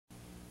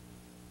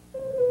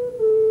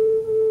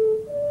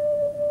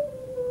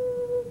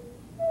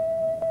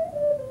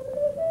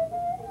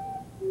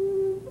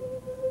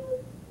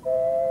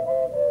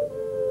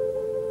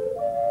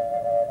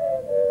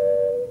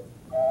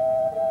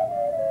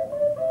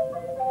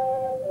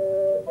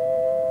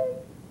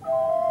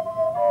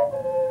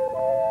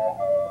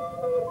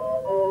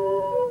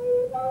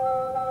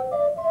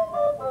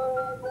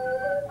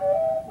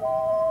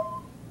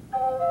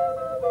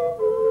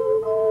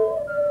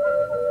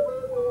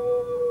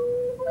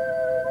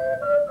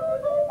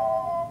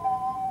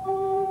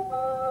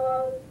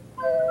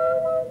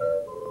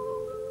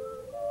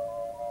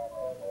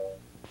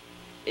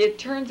it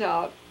turns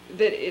out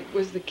that it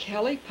was the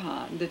Kelly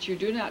Pond, that you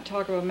do not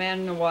talk of a man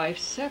and a wife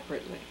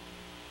separately.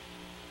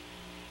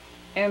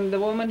 And the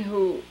woman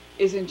who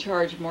is in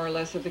charge, more or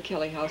less, of the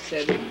Kelly house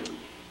said,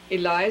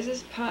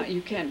 Eliza's pond,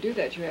 you can't do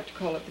that, you have to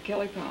call it the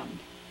Kelly Pond.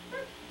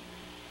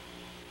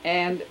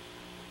 And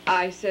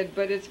I said,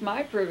 but it's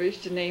my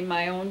privilege to name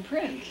my own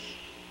prince.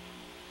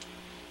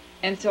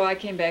 And so I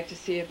came back to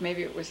see if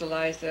maybe it was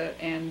Eliza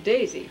and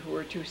Daisy, who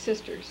were two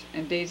sisters.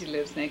 And Daisy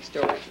lives next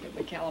door to the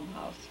McCallum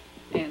house,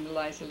 and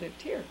Eliza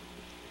lived here.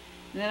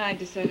 And then I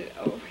decided,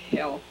 oh,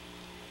 hell.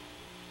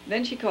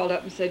 Then she called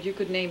up and said you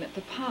could name it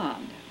the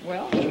pond.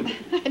 Well,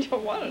 I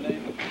don't want to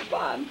name it the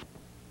pond.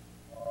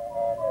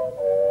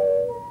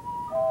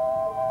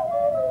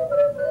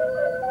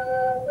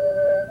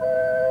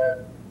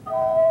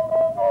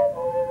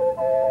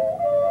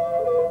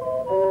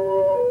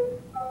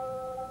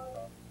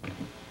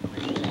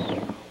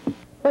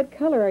 What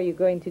color are you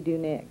going to do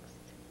next?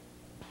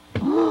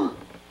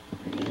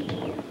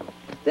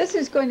 This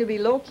is going to be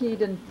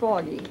low-keyed and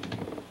foggy,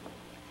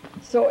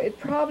 so it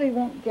probably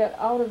won't get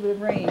out of the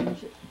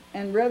range,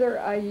 and rather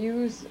I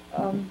use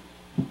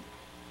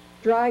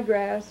dry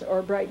grass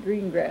or bright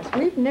green grass.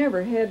 We've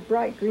never had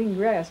bright green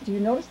grass. Do you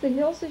notice the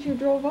hills as you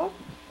drove up?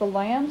 The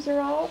lambs are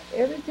out,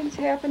 everything's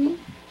happening.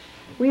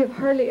 We have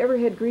hardly ever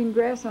had green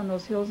grass on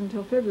those hills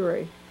until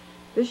February.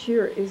 This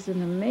year is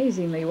an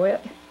amazingly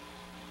wet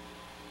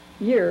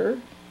year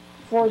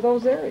for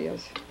those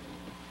areas.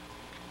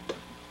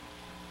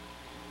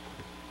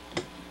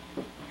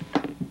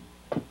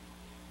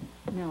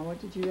 Now, what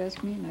did you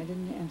ask me and I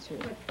didn't answer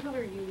it? What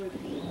color you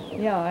would be?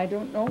 Yeah, I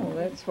don't know.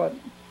 That's what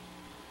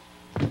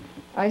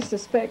I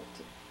suspect.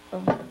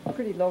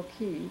 Pretty low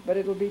key, but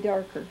it'll be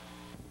darker.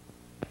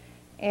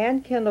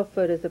 Anne Kendall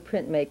Foote is a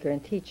printmaker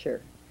and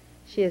teacher.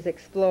 She has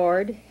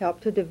explored,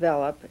 helped to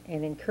develop,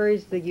 and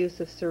encouraged the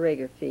use of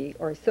serigraphy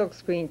or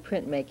silkscreen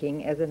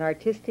printmaking as an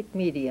artistic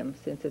medium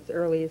since its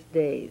earliest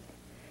days.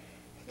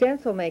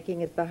 Stencil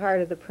making is the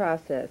heart of the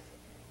process,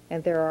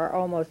 and there are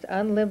almost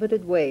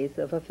unlimited ways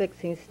of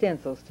affixing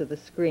stencils to the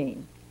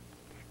screen.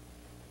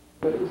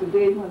 But it was a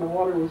day when the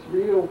water was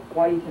real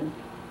white and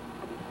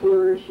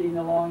flourishing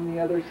along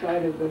the other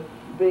side of the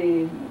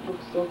bay, and it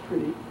looked so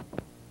pretty.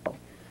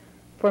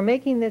 For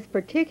making this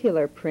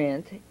particular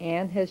print,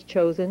 Anne has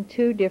chosen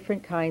two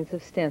different kinds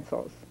of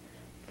stencils.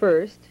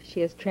 First,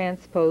 she has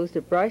transposed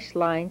a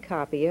brush-line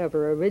copy of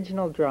her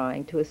original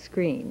drawing to a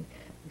screen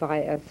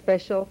via a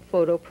special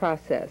photo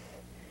process.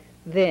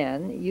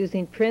 Then,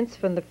 using prints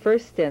from the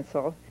first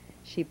stencil,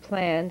 she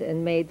planned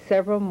and made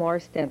several more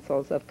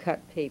stencils of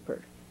cut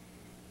paper.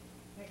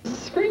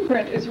 Screen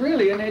print is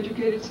really an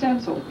educated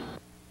stencil.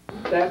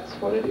 That's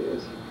what it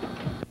is.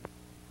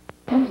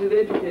 Who's it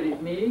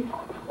educated, me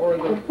or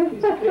the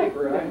piece of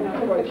paper? I'm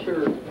not quite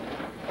sure.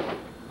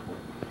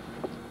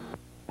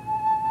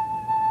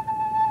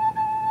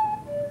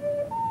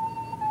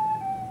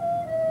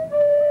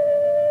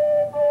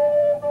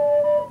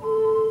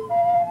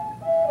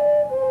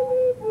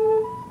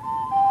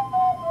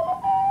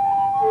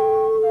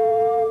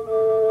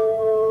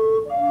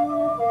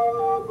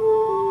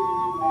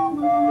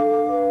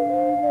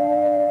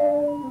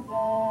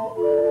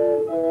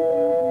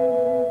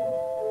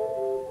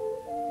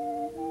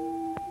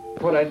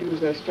 What I do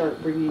is I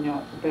start bringing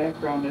out the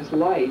background as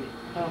light,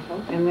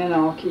 and then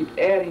I'll keep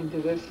adding to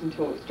this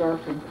until it's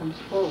dark and comes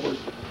forward.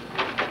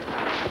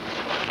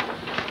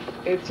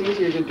 It's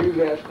easier to do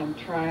that than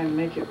try and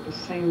make it the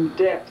same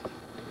depth.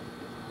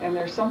 And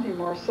there's something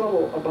more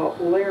subtle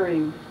about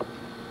layering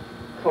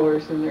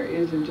colors than there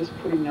is in just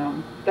putting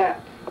on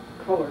that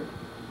color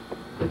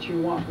that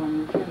you want when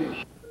you're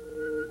finished.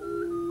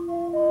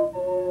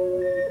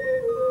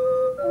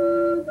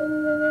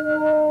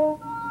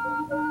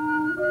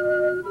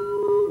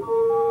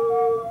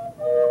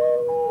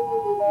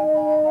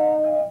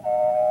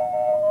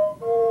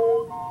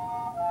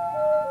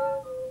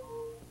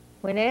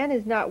 When Anne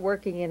is not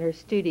working in her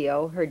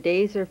studio, her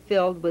days are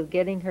filled with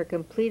getting her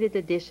completed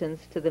additions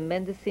to the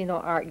Mendocino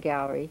Art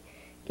Gallery,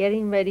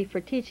 getting ready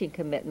for teaching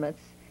commitments,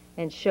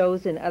 and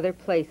shows in other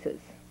places.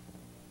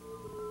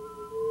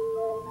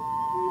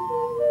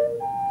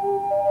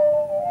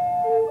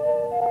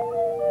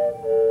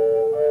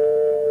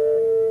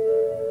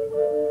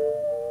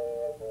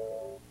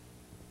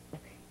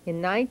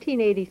 In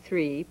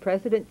 1983,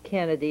 President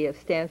Kennedy of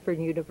Stanford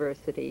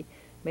University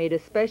made a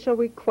special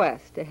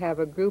request to have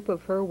a group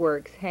of her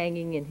works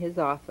hanging in his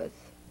office.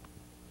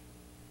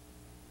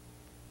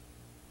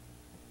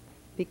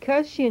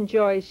 Because she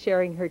enjoys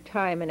sharing her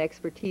time and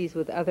expertise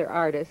with other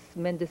artists,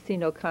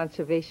 Mendocino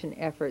conservation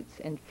efforts,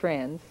 and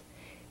friends,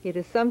 it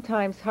is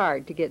sometimes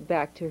hard to get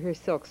back to her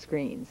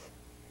silkscreens.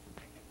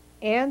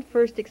 Anne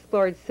first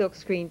explored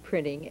silkscreen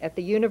printing at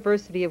the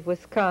University of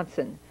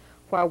Wisconsin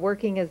while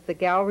working as the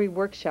gallery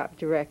workshop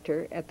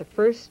director at the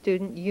first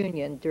student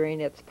union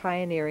during its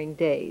pioneering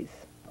days.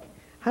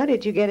 How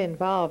did you get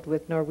involved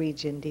with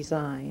Norwegian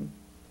design?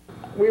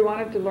 We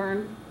wanted to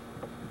learn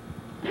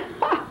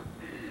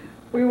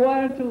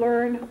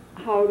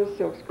how to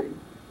silkscreen.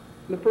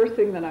 The first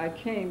thing that I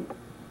came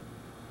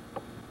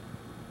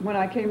when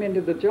I came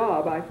into the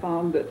job, I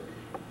found that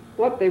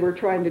what they were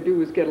trying to do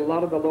was get a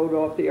lot of the load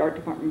off the art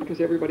department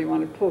because everybody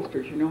wanted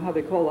posters. You know how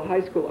they call the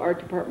high school art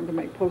department to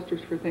make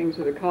posters for things,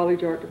 or the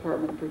college art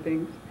department for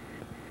things.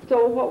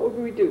 So what would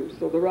we do?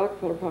 So the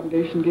Rockefeller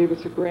Foundation gave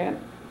us a grant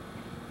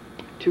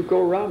to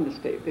go around the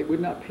state. They would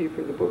not pay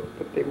for the book,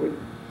 but they would,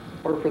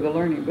 or for the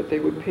learning, but they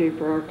would pay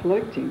for our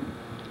collecting.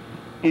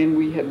 And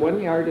we had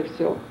 1 yard of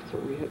silk, so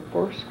we had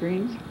 4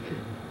 screens,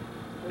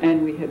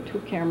 and we had 2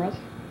 cameras,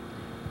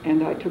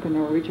 and I took a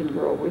Norwegian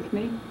girl with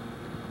me,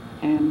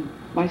 and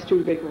my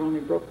Studebaker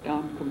only broke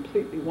down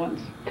completely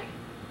once.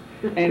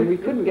 And we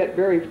couldn't get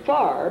very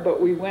far,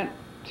 but we went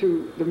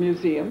to the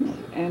museums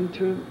and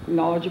to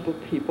knowledgeable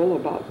people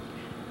about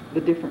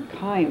the different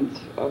kinds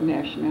of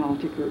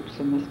nationality groups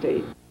in the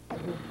state.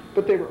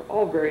 But they were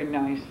all very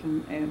nice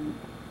and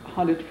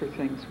hunted for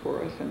things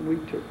for us, and we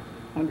took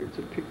hundreds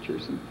of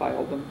pictures and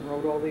filed them,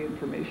 wrote all the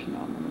information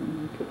on them,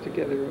 and put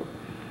together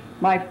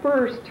my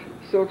first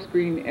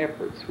silkscreen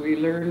efforts. We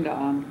learned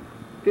on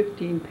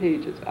 15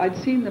 pages. I'd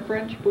seen the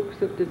French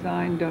books of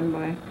design done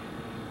by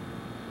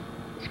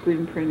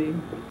screen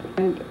printing,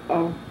 and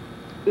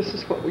this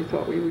is what we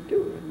thought we would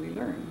do, and we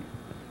learned.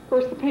 Of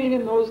course, the paint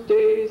in those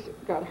days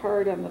got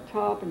hard on the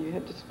top, and you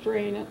had to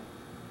strain it.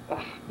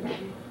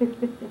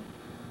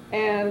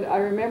 And I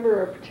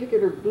remember a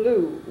particular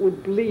blue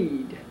would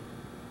bleed.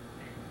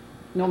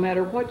 No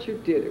matter what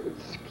you did, it would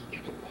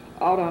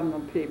out on the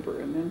paper,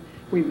 and then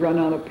we'd run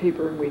out of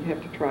paper, and we'd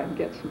have to try and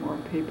get some more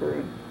paper,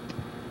 and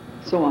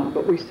so on.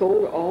 But we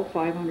sold all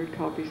 500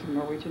 copies of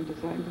Norwegian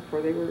Design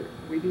before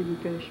we'd even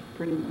finished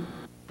printing them.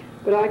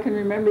 But I can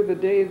remember the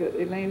day that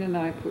Elaine and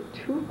I put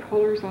 2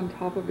 colors on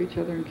top of each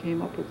other and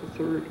came up with a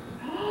third.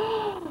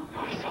 I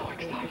was so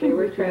excited. They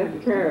were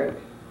transparent.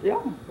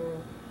 Yeah.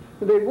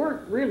 They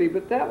weren't really,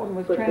 but that one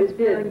was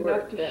transparent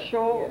enough to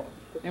show,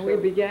 and we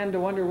began to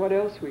wonder what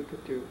else we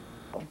could do.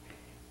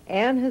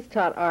 Anne has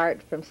taught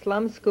art from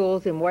slum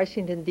schools in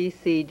Washington,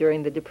 D.C.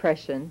 during the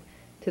Depression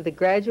to the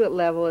graduate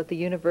level at the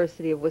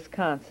University of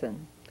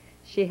Wisconsin.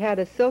 She had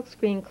a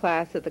silkscreen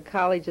class at the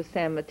College of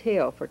San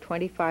Mateo for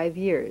 25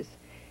 years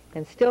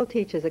and still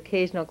teaches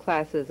occasional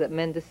classes at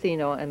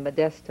Mendocino and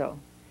Modesto.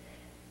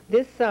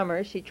 This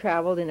summer, she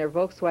traveled in her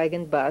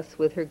Volkswagen bus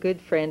with her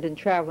good friend and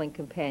traveling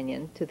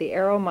companion to the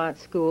Arrowmont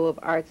School of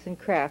Arts and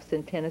Crafts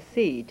in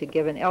Tennessee to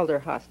give an elder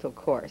hostel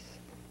course.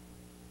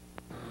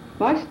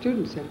 My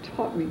students have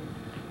taught me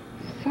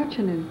such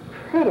an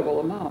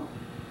incredible amount.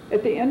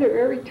 At the end of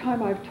every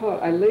time I've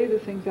taught, I lay the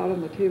things out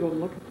on the table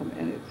and look at them,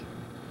 and it's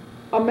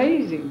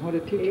amazing what a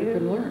teacher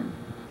can learn.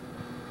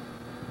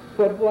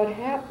 But what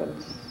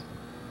happens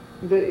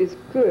that is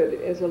good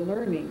as a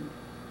learning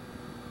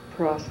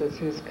process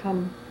has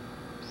come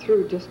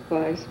through just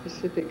by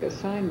specific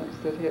assignments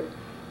that have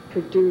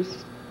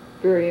produced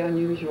very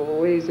unusual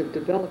ways of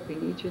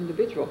developing each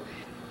individual.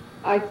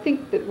 I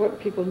think that what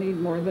people need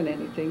more than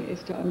anything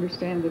is to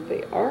understand that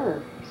they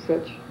are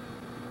such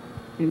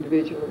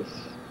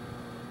individualists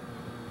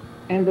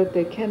and that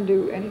they can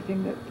do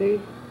anything that they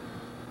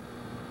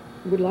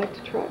would like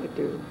to try to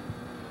do.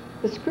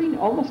 The screen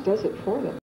almost does it for them.